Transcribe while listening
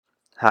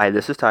Hi,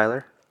 this is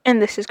Tyler,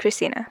 And this is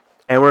Christina.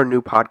 and we're a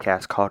new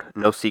podcast called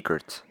No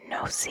Secrets.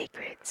 No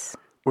secrets.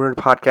 We're a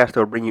podcast that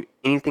will bring you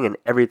anything and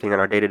everything in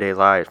our day-to-day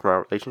lives, from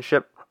our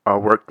relationship, our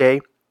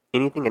workday,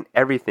 anything and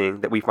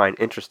everything that we find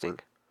interesting.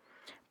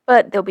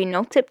 But there'll be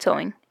no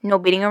tiptoeing, no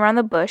beating around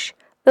the bush,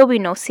 there'll be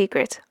no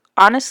secrets.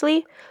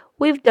 Honestly,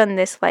 we've done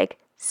this like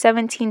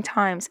 17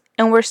 times,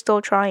 and we're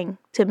still trying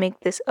to make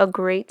this a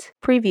great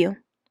preview.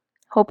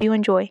 Hope you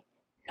enjoy.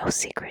 No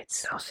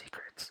secrets. No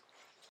secrets.